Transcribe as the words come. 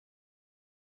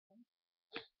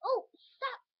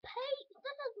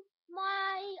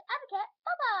my other cat,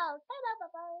 Bo-Bos. Hello,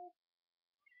 Bo-Bos.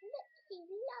 Look, he's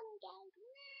long guys.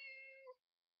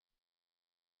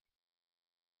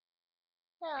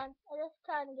 Hang on, I'm just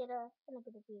trying to get a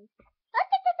view.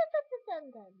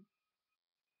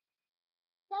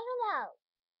 Say hello.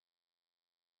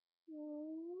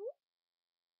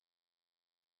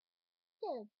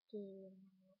 Good dear.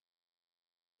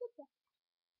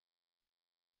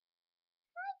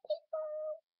 Hi, people.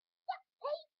 Yeah,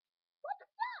 hey, what's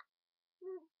that?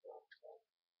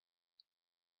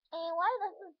 And why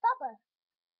this is Bubba?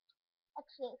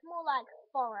 Actually, it's more like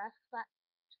Boris, but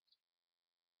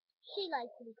she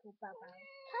likes to be called Bobo.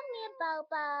 Come here,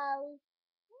 Bobo.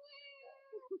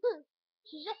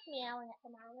 She's just meowing at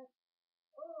the moment.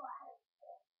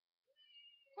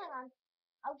 Hang on,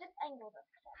 I'll just angle this.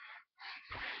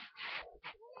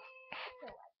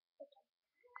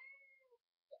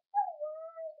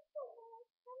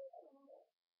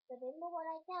 Remember what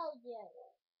I told you.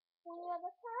 When you're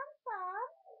the farm,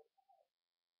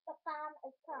 the farm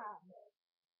is calm.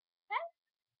 Okay?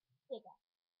 Bigger.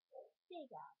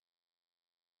 Bigger.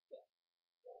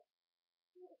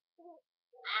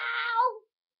 Ow!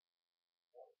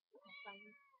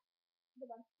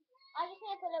 I just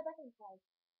need to put it back inside.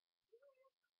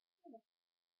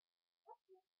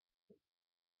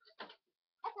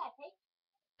 Okay, Pete.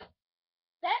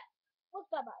 That was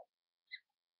Bobo.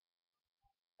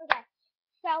 Okay,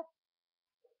 so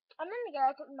I'm in the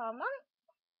garage at the moment,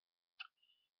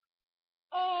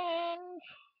 and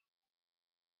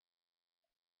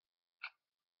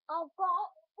I've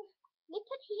got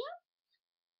little here,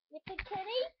 little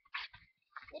kitty,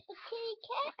 little kitty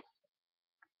cat.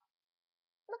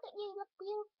 Look at you, look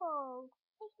beautiful.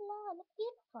 Say hello, look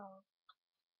beautiful.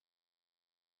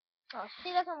 Oh, she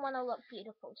doesn't want to look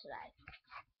beautiful today.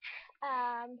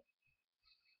 And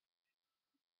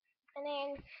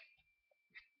then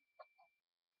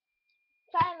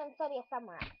Simon study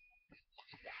somewhere else.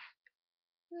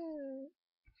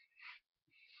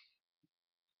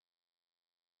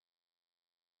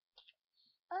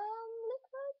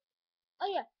 Oh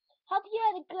yeah. Hope you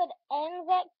had a good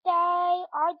Anzac Day.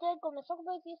 I did go to my soccer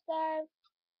boots yesterday.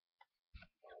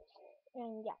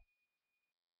 And yeah.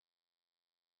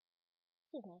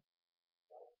 Excuse me.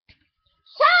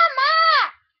 Shama!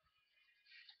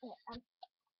 Yeah,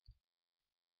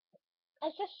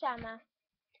 it's just Shama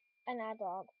and our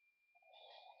dog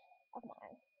of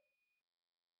mine.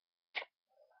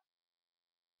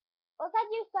 Was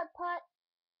that you, Sub Put?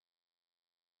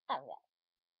 Oh yeah.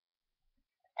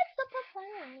 It's Sub Put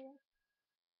fine.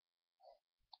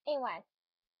 Anyway.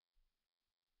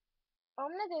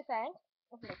 I'm gonna do things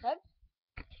with liquid.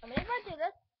 I mean, if I do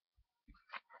this,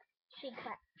 she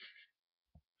cracks.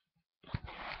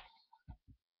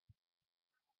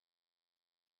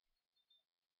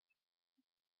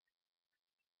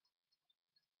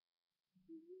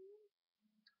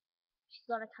 She's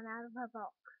gonna come out of her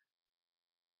box.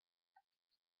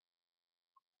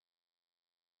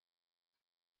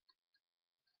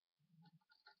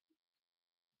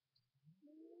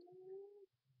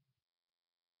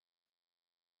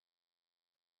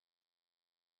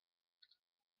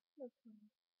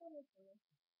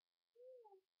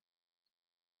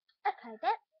 Okay,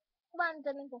 that one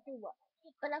didn't exactly work.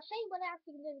 But I'll show you what else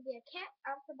you can do to get a cat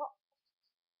out of the box.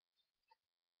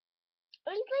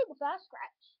 Easily without a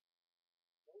scratch.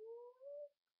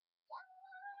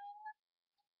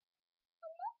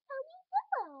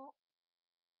 Ow!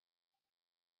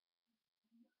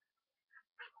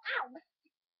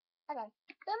 Okay,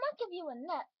 they might give you a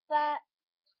nut, but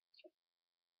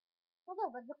look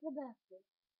at the basket.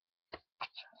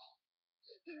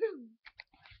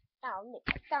 Oh, look,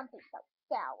 don't be so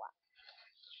sour.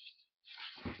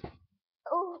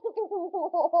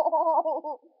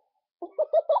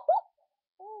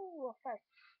 Ooh, first.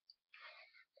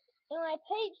 Anyway,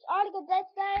 peeps, I had a good day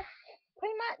today.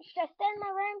 Pretty much just stayed in my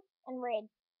room and read.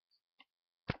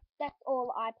 That's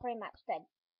all I pretty much did.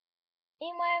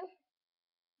 Anyway,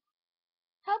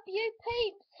 hope you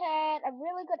peeps had a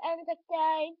really good Anzac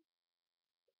Day.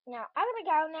 Now, I'm gonna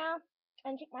go now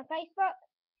and check my Facebook.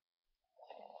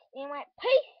 Anyway,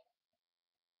 peace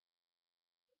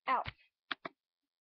out.